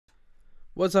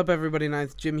What's up, everybody?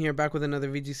 Ninth Jim here, back with another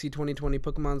VGC 2020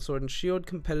 Pokemon Sword and Shield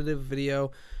competitive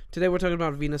video. Today we're talking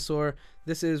about Venusaur.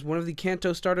 This is one of the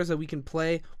Kanto starters that we can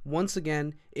play once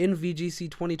again in VGC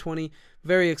 2020.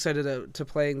 Very excited to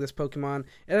playing this Pokemon.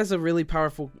 It has a really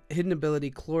powerful hidden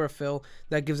ability, Chlorophyll,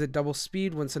 that gives it double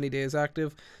speed when Sunny Day is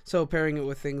active. So pairing it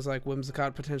with things like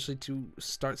Whimsicott potentially to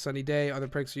start Sunny Day, other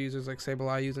Prankster users like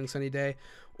Sableye using Sunny Day,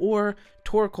 or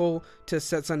Torkoal to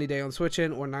set Sunny Day on switch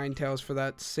in, or Ninetales for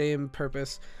that same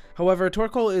purpose. However,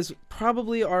 Torkoal is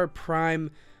probably our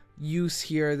prime use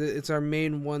here. It's our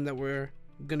main one that we're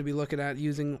going to be looking at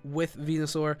using with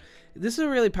Venusaur. This is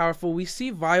really powerful. We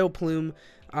see Vileplume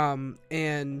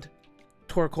and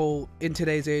Torkoal in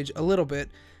today's age a little bit.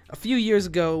 A few years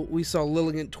ago, we saw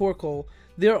Lilligant Torkoal.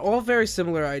 They're all very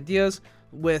similar ideas,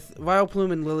 with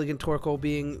Vileplume and Lilligant Torkoal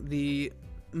being the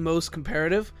most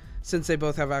comparative, since they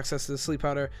both have access to the Sleep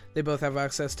Powder, they both have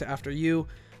access to After You,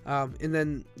 and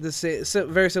then the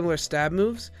very similar stab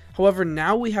moves. However,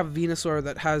 now we have Venusaur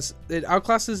that it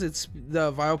outclasses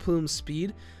the Vileplume's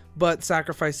speed, but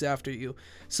sacrifices After You.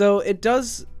 So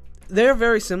they're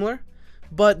very similar,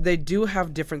 but they do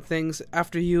have different things.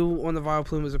 After You on the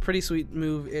Vileplume is a pretty sweet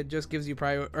move. It just gives you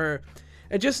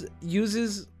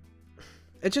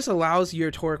it just allows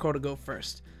your Torkoal to go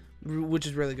first, which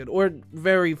is really good, or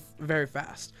very, very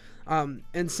fast.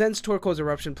 And since Torkoal's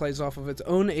Eruption plays off of its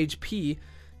own HP,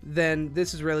 then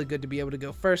this is really good to be able to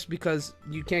go first because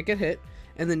you can't get hit,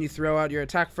 and then you throw out your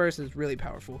attack first, and it's really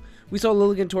powerful. We saw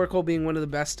Lilligant Torkoal being one of the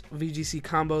best VGC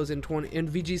combos in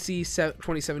VGC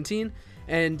 2017,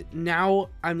 and now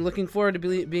I'm looking forward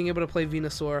to being able to play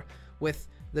Venusaur with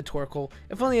the Torkoal.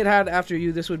 If only it had After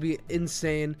You, this would be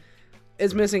insane.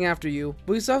 It's missing After You,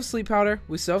 but we still have Sleep Powder,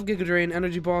 we still have Giga Drain,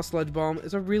 Energy Ball, Sludge Bomb.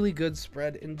 It's a really good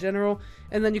spread in general,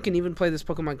 and then you can even play this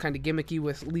Pokemon kind of gimmicky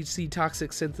with Leech Seed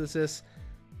Toxic Synthesis.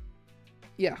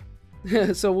 Yeah,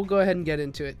 so we'll go ahead and get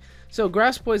into it. So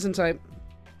Grass Poison type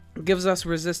gives us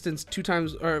resistance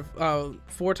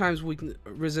 4 times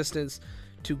resistance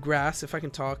to Grass, if I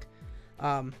can talk,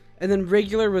 and then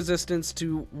regular resistance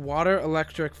to Water,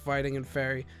 Electric, Fighting, and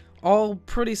Fairy. All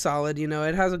pretty solid. You know,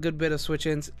 it has a good bit of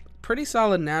switch-ins. Pretty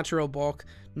solid natural bulk,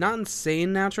 not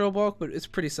insane natural bulk, but it's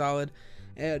pretty solid,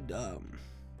 and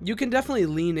you can definitely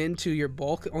lean into your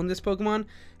bulk on this Pokemon.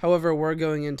 However, we're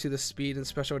going into the speed and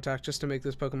special attack just to make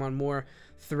this Pokemon more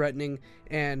threatening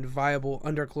and viable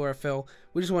under Chlorophyll.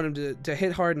 We just want him to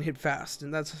hit hard and hit fast,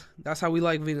 and that's how we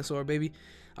like Venusaur, baby.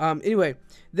 Anyway,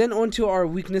 then onto our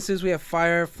weaknesses. We have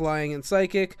Fire, Flying, and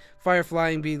Psychic. Fire,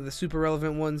 Flying being the super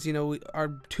relevant ones. You know,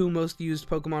 our two most used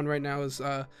Pokemon right now is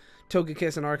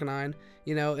Togekiss and Arcanine,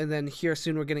 you know, and then here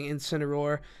soon we're getting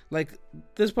Incineroar. Like,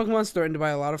 this Pokemon's threatened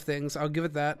by a lot of things, I'll give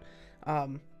it that.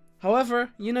 However,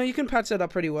 you know, you can patch that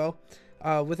up pretty well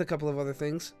with a couple of other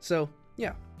things. So,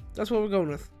 yeah, that's what we're going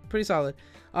with. Pretty solid.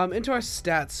 Into our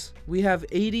stats, we have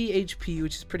 80 HP,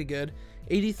 which is pretty good,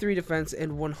 83 defense,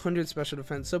 and 100 special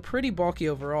defense, so pretty bulky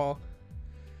overall.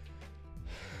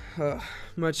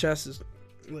 My chest is,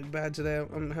 like, bad today.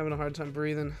 I'm having a hard time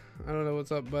breathing. I don't know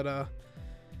what's up, but,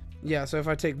 yeah, so if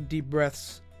I take deep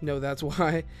breaths, no, that's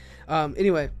why.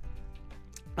 Anyway,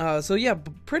 so yeah,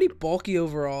 pretty bulky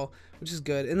overall, which is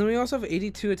good. And then we also have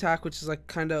 82 attack, which is like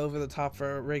kind of over the top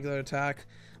for a regular attack.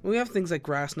 We have things like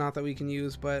Grass Knot that we can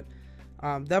use, but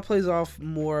that plays off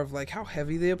more of like how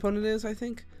heavy the opponent is, I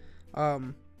think,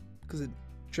 because it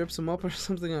trips them up or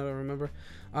something. I don't remember.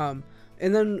 And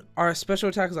then our special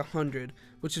attack is 100,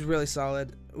 which is really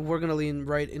solid. We're going to lean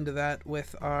right into that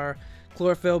with our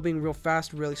Chlorophyll being real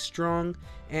fast, really strong,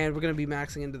 and we're going to be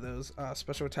maxing into those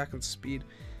special attack and speed.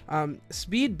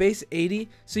 Speed base 80,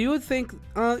 so you would think,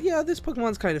 yeah, this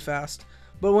Pokemon's kind of fast,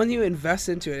 but when you invest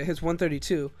into it, it hits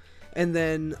 132, and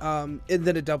then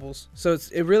it doubles. So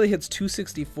it really hits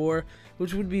 264,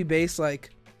 which would be base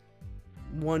like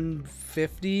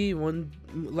 150,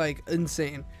 like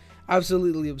insane,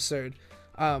 absolutely absurd.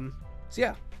 So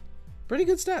yeah, pretty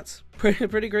good stats,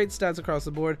 pretty great stats across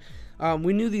the board.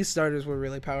 We knew these starters were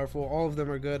really powerful. All of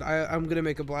them are good. I'm gonna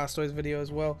make a Blastoise video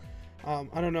as well.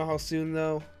 I don't know how soon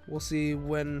though. We'll see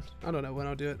when. I don't know when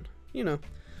I'll do it. You know,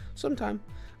 sometime.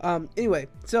 Anyway,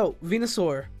 so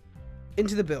Venusaur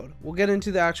into the build. We'll get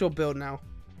into the actual build now.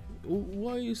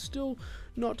 Why are you still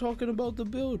not talking about the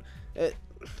build?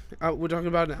 We're talking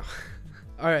about it now.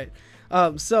 All right.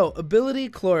 So ability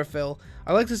Chlorophyll.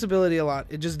 I like this ability a lot.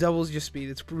 It just doubles your speed.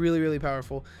 It's really, really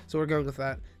powerful. So we're going with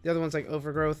that. The other one's like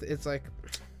Overgrowth. It's like,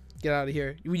 get out of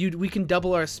here. We can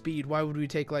double our speed. Why would we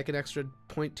take like an extra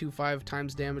 0.25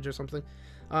 times damage or something?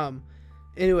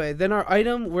 Anyway, then our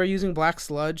item, we're using Black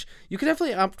Sludge. You could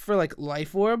definitely opt for like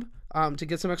Life Orb to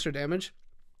get some extra damage,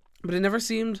 but it never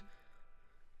seemed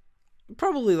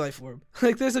probably Life Orb.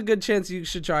 Like, there's a good chance you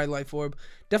should try Life Orb.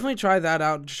 Definitely try that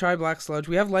out. Try Black Sludge.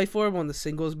 We have Life Orb on the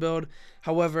singles build.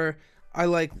 However,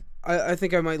 I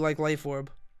think I might like Life Orb.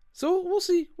 So we'll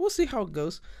see. We'll see how it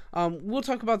goes. We'll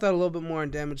talk about that a little bit more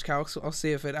in damage calcs. I'll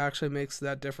see if it actually makes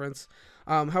that difference.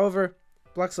 However,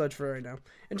 Black Sludge for right now.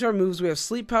 Into our moves, we have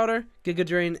Sleep Powder, Giga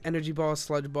Drain, Energy Ball,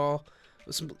 Sludge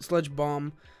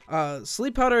Bomb.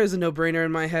 Sleep Powder is a no-brainer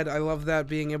in my head. I love that,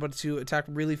 being able to attack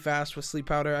really fast with Sleep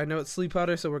Powder. I know it's Sleep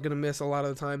Powder, so we're going to miss a lot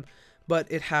of the time,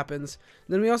 but it happens.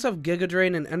 Then we also have Giga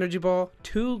Drain and Energy Ball,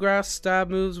 2 grass stab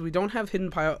moves. We don't have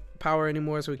Hidden Power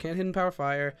anymore, so we can't Hidden Power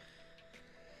Fire,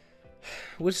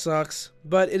 which sucks,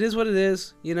 but it is what it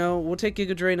is. You know, we'll take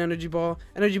Giga Drain, Energy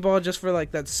Ball just for like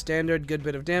that standard good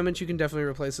bit of damage. You can definitely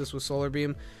replace this with Solar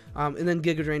Beam, and then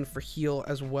Giga Drain for heal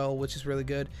as well, which is really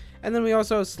good. And then we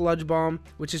also have Sludge Bomb,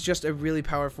 which is just a really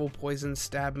powerful poison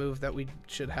stab move that we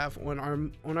should have on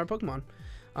our Pokemon.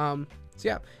 So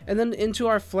yeah, and then into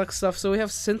our flex stuff. So we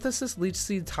have Synthesis, Leech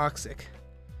Seed, Toxic.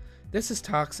 This is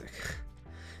toxic.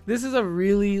 This is a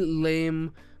really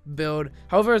lame build.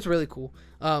 However, it's really cool.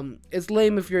 It's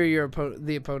lame if you're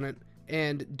the opponent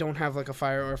and don't have like a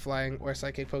fire or flying or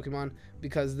psychic Pokemon,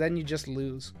 because then you just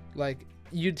lose. Like,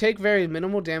 you take very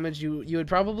minimal damage. You would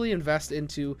probably invest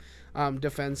into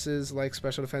defenses like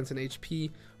special defense and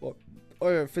HP,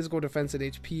 or physical defense and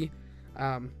HP,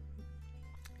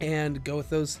 and go with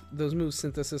those moves.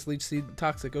 Synthesis, Leech Seed,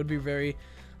 Toxic. It would be very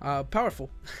powerful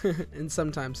and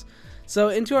sometimes. So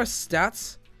into our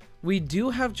stats, we do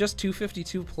have just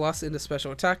 252 plus into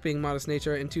special attack, being Modest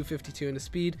Nature, and 252 into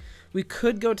speed. We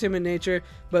could go Timid Nature,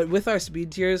 but with our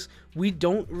speed tiers, we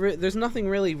don't. There's nothing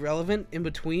really relevant in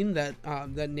between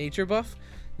that nature buff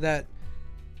that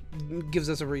gives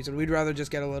us a reason. We'd rather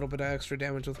just get a little bit of extra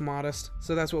damage with Modest,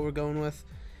 so that's what we're going with.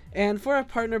 And for our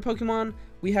partner Pokemon,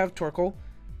 we have Torkoal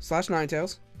 /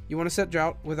 Ninetales. You want to set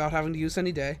Drought without having to use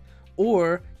Sunny Day,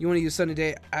 or you want to use Sunny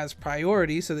Day as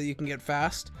priority so that you can get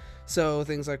fast. So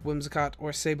things like Whimsicott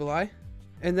or Sableye.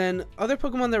 And then other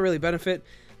Pokemon that really benefit,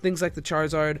 things like the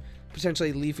Charizard,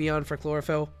 potentially Leafeon for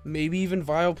Chlorophyll, maybe even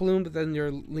Vileplume, but then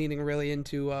you're leaning really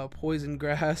into Poison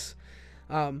Grass.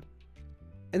 And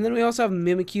then we also have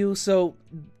Mimikyu. So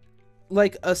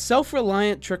like a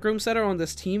self-reliant Trick Room setter on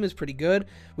this team is pretty good.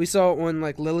 We saw on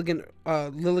like Lilligant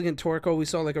Torkoal, we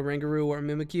saw like a Rangaroo or a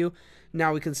Mimikyu.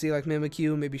 Now we can see like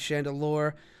Mimikyu, maybe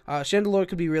Chandelure. Chandelure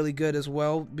could be really good as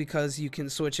well, because you can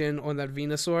switch in on that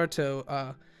Venusaur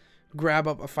to grab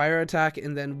up a fire attack,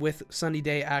 and then with Sunny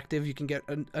Day active, you can get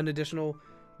an additional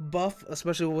buff,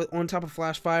 especially on top of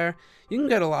Flash Fire. You can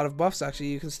get a lot of buffs, actually.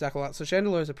 You can stack a lot. So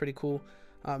Chandelure is a pretty cool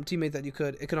teammate that you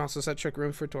could. It can also set Trick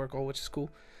Room for Torkoal, which is cool.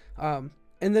 And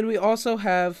then we also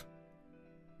have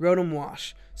Rotom-mow.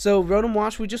 So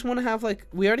Rotom-mow, we just want to have, like,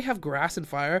 we already have grass and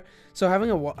fire, so having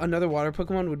another water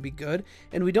Pokemon would be good,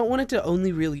 and we don't want it to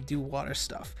only really do water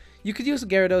stuff. You could use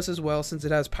Gyarados as well, since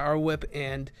it has Power Whip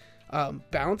and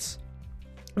Bounce.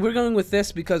 We're going with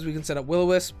this because we can set up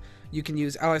Will-O-Wisp. You can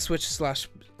use Ally Switch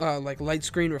 / like Light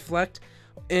Screen Reflect,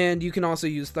 and you can also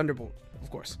use Thunderbolt,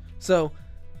 of course. So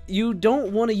you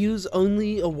don't want to use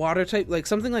only a water type, like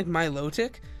something like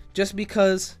Milotic, just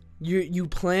because you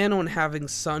plan on having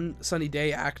Sunny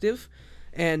Day active,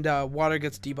 and water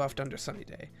gets debuffed under Sunny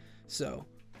Day. So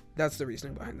that's the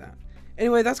reasoning behind that.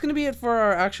 Anyway, that's going to be it for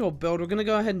our actual build. We're going to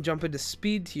go ahead and jump into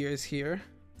speed tiers here.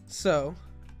 So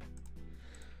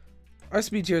our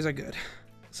speed tiers are good.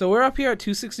 So we're up here at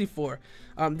 264.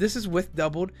 This is with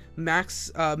doubled max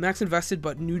invested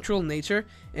but neutral nature,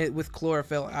 with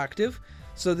Chlorophyll active.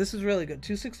 So this is really good.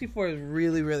 264 is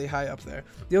really, really high up there.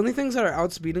 The only things that are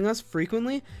outspeeding us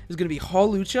frequently is going to be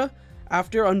Hawlucha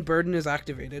after Unburden is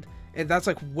activated. And that's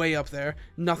like way up there.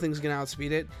 Nothing's going to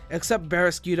outspeed it, except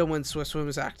Barraskewda when Swift Swim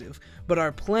is active. But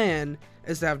our plan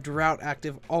is to have Drought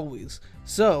active always.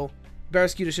 So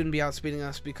Barraskewda shouldn't be outspeeding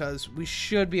us, because we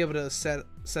should be able to set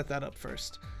that up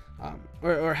first.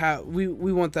 Or how we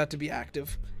want that to be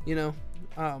active, you know?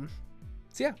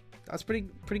 So yeah, that's pretty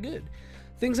good.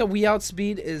 Things that we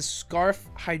outspeed is Scarf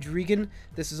Hydreigon.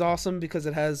 This is awesome because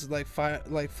it has like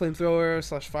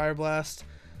Flamethrower / Fire Blast,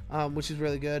 which is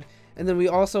really good. And then we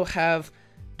also have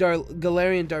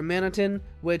Galarian Darmanitan,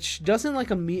 which doesn't like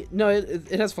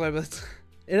it has Flare Blitz.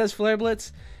 It has Flare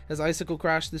Blitz, has Icicle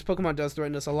Crash. This Pokemon does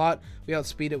threaten us a lot. We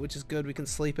outspeed it, which is good. We can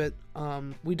sleep it.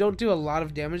 We don't do a lot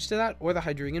of damage to that, or the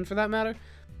Hydreigon for that matter,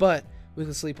 but we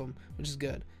can sleep them, which is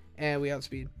good. And we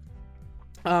outspeed.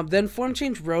 Then Form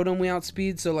Change Rotom we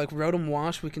outspeed, so like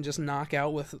Rotom-mow we can just knock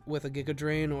out with a Giga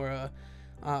Drain or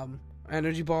a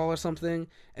Energy Ball or something.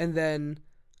 And then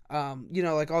You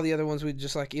know, like all the other ones, we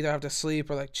just like either have to sleep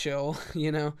or like chill.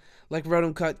 You know, like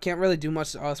Rotom Cut can't really do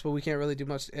much to us, but we can't really do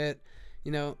much to it.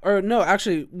 You know, or no,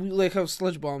 actually, we like have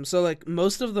Sludge Bomb. So like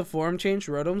most of the form change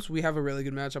Rotoms, we have a really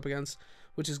good matchup against,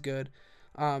 which is good.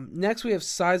 Next we have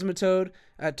Seismitoad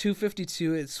at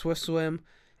 252. It's Swift Swim.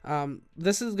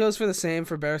 This goes for the same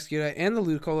for Barraskewda and the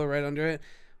Ludicolo right under it.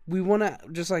 We want to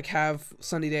just like have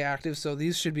Sunny Day active, so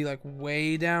these should be like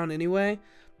way down anyway.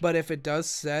 But if it does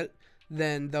set,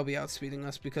 then they'll be outspeeding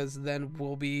us, because then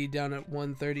we'll be down at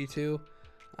 132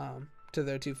 to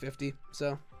their 250.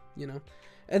 So, you know.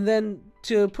 And then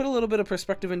to put a little bit of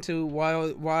perspective into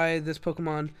why this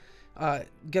Pokemon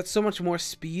gets so much more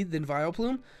speed than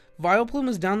Vileplume. Vileplume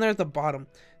is down there at the bottom.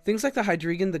 Things like the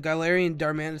Hydreigon, the Galarian,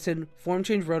 Darmanitan, Form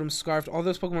Change, Rotom, Scarfed, all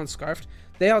those Pokemon Scarfed,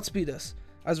 they outspeed us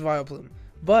as Vileplume.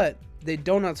 But they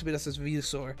don't outspeed us as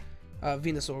Venusaur,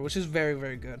 which is very,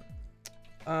 very good.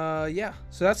 Yeah,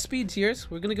 so that's speed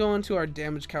tiers. We're going to go into our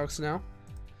damage calcs now.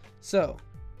 So,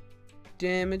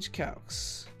 damage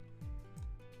calcs.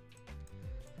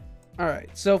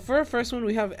 Alright, so for our first one,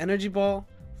 we have Energy Ball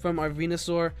from our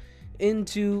Venusaur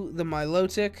into the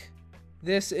Milotic.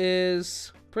 This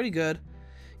is pretty good.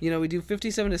 You know, we do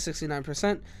 57 to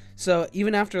 69%. So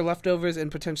even after leftovers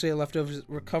and potentially a leftovers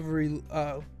recovery,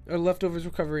 or leftovers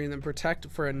recovery and then protect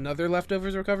for another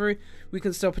leftovers recovery, we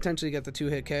can still potentially get the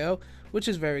 2-hit KO, which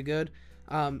is very good.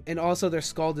 And also their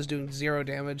Scald is doing 0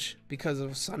 damage because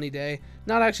of Sunny Day.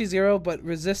 Not actually 0, but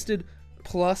resisted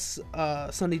plus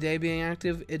Sunny Day being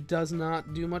active, it does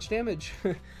not do much damage.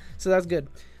 So that's good.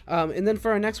 And then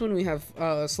for our next one, we have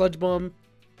Sludge Bomb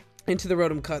into the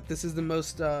Rotom Cut. This is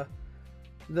the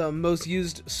most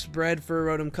used spread for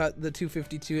Rotom Cut, the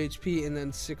 252 HP and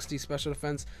then 60 special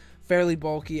defense. Fairly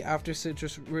bulky after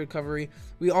citrus recovery.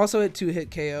 We also hit 2-hit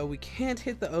KO. We can't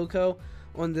hit the Oko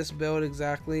on this build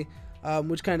exactly,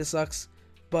 which kind of sucks.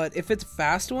 But if it's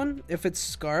fast one, if it's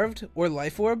Scarved or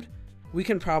Life Orbed, we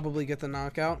can probably get the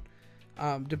knockout,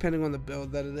 depending on the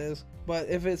build that it is. But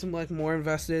if it's like more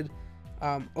invested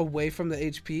away from the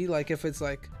HP, like if it's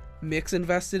like mix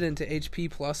invested into HP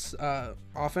plus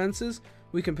offenses,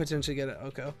 we can potentially get an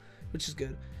Oko, which is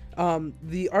good.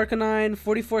 The Arcanine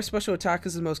 44 special attack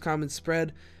is the most common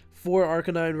spread for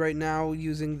Arcanine right now,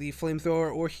 using the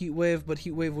Flamethrower or Heat Wave, but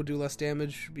Heat Wave will do less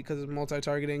damage because of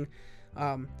multi-targeting.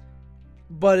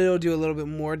 But it'll do a little bit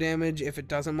more damage if it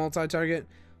doesn't multi-target.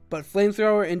 But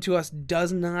Flamethrower into us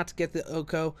does not get the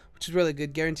Oko, which is really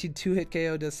good. Guaranteed 2-hit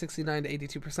KO, does 69 to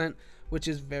 82%, which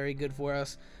is very good for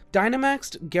us.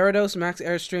 Dynamaxed Gyarados Max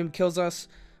Airstream kills us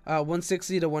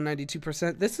 160 to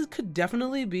 192%. This could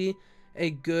definitely be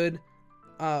a good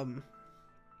Dynamax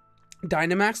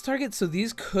target. So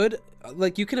these could,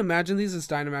 like, you can imagine these as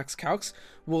Dynamax Calcs.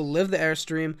 We'll live the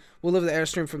Airstream. We'll live the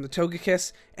Airstream from the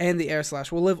Togekiss and the Air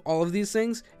Slash. We'll live all of these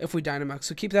things if we Dynamax.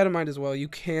 So keep that in mind as well. You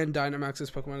can Dynamax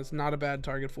this Pokemon. It's not a bad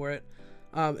target for it.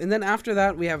 And then after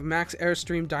that, we have Max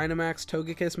Airstream, Dynamax,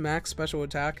 Togekiss, Max Special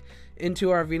Attack into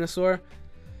our Venusaur.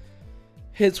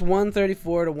 Hits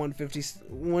 134 to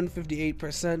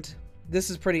 158%. This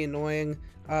is pretty annoying.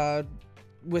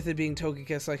 With it being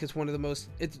Togekiss, like it's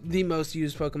the most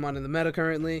used Pokemon in the meta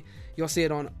currently. You'll see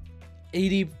it on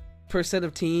 80%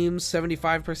 of teams,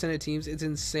 75% of teams. It's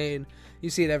insane.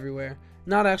 You see it everywhere.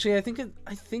 Not actually. I think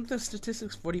the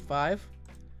statistic's 45,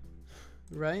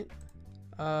 right?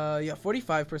 Yeah,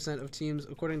 45% of teams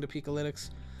according to Pikalytics.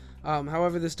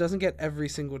 However, this doesn't get every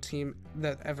single team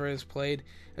that ever has played.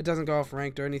 It doesn't go off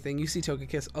ranked or anything. You see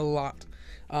Togekiss a lot.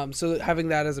 So having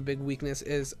that as a big weakness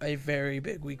is a very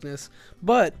big weakness.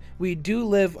 But we do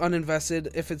live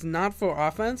uninvested. If it's not for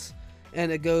offense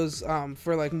and it goes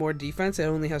for like more defense, it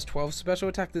only has 12 special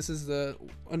attack. This is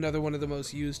another one of the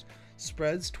most used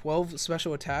spreads. 12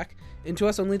 special attack into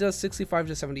us only does 65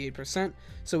 to 78%.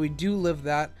 So we do live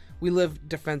that. We live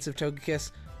defensive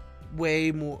Togekiss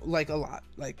way more, like a lot,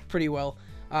 like pretty well.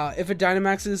 If it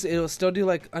Dynamaxes, it'll still do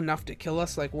like enough to kill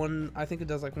us, like I think it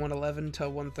does like 111 to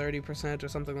 130% or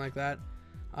something like that.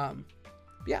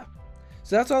 Yeah,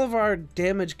 so that's all of our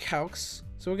damage calcs.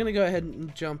 So we're gonna go ahead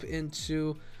and jump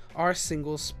into our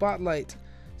singles spotlight.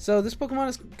 So this Pokemon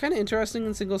is kind of interesting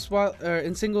in singles.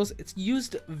 It's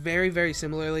used very, very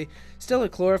similarly. Still a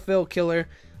Chlorophyll killer,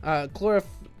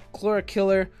 Chlora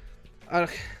killer. I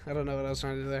don't know what I was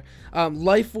trying to do there.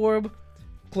 Life Orb,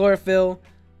 Chlorophyll,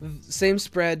 same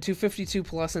spread, 252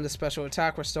 plus into special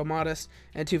attack, we're still modest,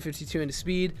 and 252 into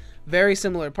speed. Very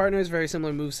similar partners, very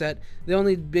similar moveset. The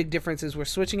only big difference is we're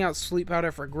switching out Sleep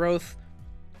Powder for growth.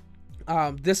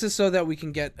 This is so that we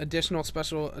can get additional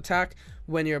special attack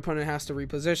when your opponent has to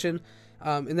reposition.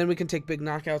 And then we can take big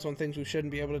knockouts on things we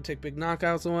shouldn't be able to take big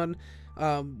knockouts on,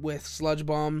 with Sludge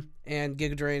Bomb and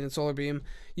Giga Drain and Solar Beam.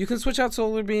 You can switch out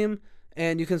Solar Beam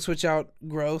and you can switch out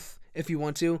Growth if you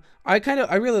want to. I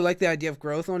really like the idea of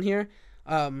Growth on here,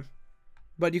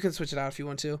 but you can switch it out if you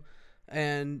want to.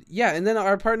 And yeah, and then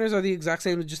our partners are the exact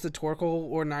same, just the Torkoal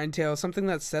or Ninetales, something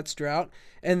that sets drought,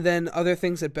 and then other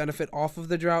things that benefit off of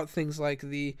the drought, things like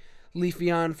the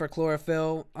Leafeon for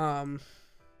Chlorophyll,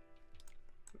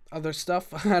 other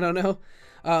stuff, I don't know.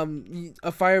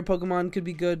 A fire Pokemon could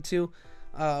be good too,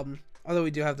 although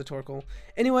we do have the Torkoal.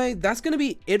 Anyway, that's going to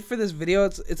be it for this video.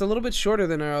 It's a little bit shorter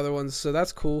than our other ones, so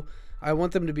that's cool. I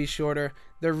want them to be shorter.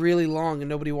 They're really long and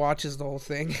nobody watches the whole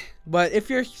thing. But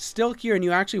if you're still here and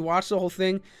you actually watch the whole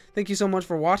thing, thank you so much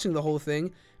for watching the whole thing.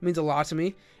 It means a lot to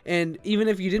me. And even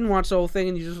if you didn't watch the whole thing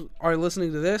and you just are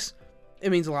listening to this, it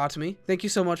means a lot to me. Thank you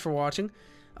so much for watching.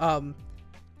 I'm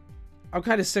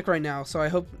kind of sick right now, so I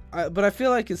hope... but I feel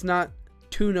like it's not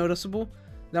too noticeable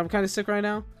that I'm kind of sick right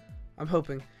now. I'm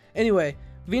hoping. Anyway,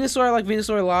 Venusaur, I like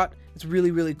Venusaur a lot. It's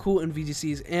really, really cool in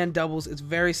VGCs and doubles. It's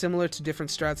very similar to different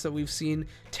strats that we've seen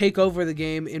take over the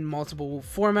game in multiple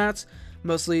formats.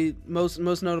 Most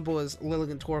notable is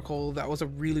Lilligant Torkoal. That was a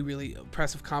really, really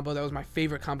impressive combo. That was my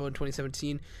favorite combo in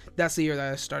 2017. That's the year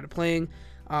that I started playing,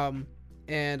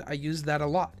 and I used that a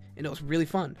lot, and it was really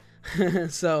fun.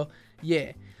 So,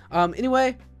 yeah.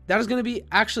 Anyway, that is going to be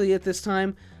actually it this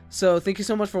time. So, thank you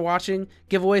so much for watching.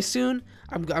 Giveaway soon.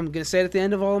 I'm going to say it at the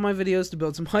end of all of my videos to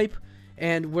build some hype.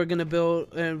 And we're gonna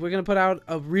put out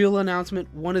a real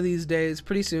announcement one of these days,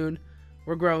 pretty soon.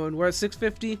 We're growing. We're at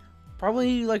 650,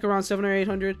 probably like around 700 or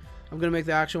 800. I'm gonna make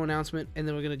the actual announcement, and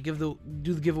then we're gonna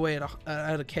do the giveaway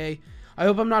at a K. I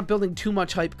hope I'm not building too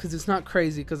much hype because it's not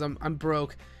crazy because I'm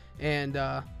broke, and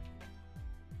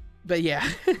but yeah.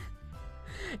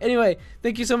 Anyway,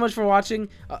 thank you so much for watching.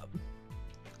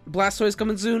 Blastoise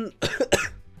coming soon.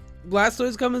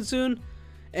 Blastoise coming soon,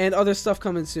 and other stuff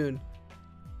coming soon.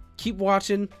 Keep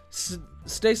watching,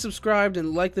 stay subscribed,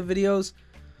 and like the videos.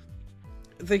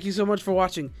 Thank you so much for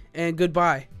watching, and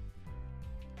goodbye.